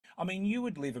I mean, you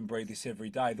would live and breathe this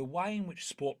every day. The way in which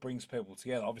sport brings people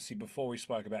together, obviously, before we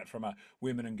spoke about from a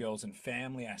women and girls and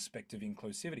family aspect of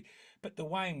inclusivity, but the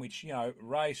way in which,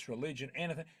 race, religion,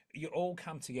 anything, you all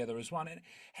come together as one. And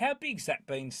how big's that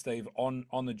been, Steve,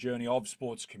 on the journey of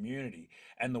sports community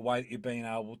and the way that you've been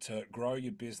able to grow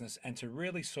your business and to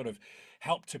really sort of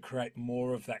help to create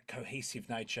more of that cohesive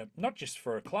nature, not just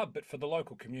for a club, but for the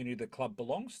local community the club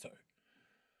belongs to?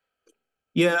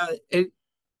 Yeah,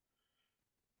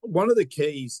 one of the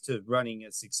keys to running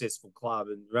a successful club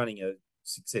and running a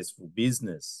successful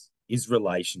business is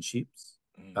relationships.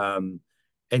 Mm. Um,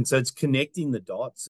 and so it's connecting the dots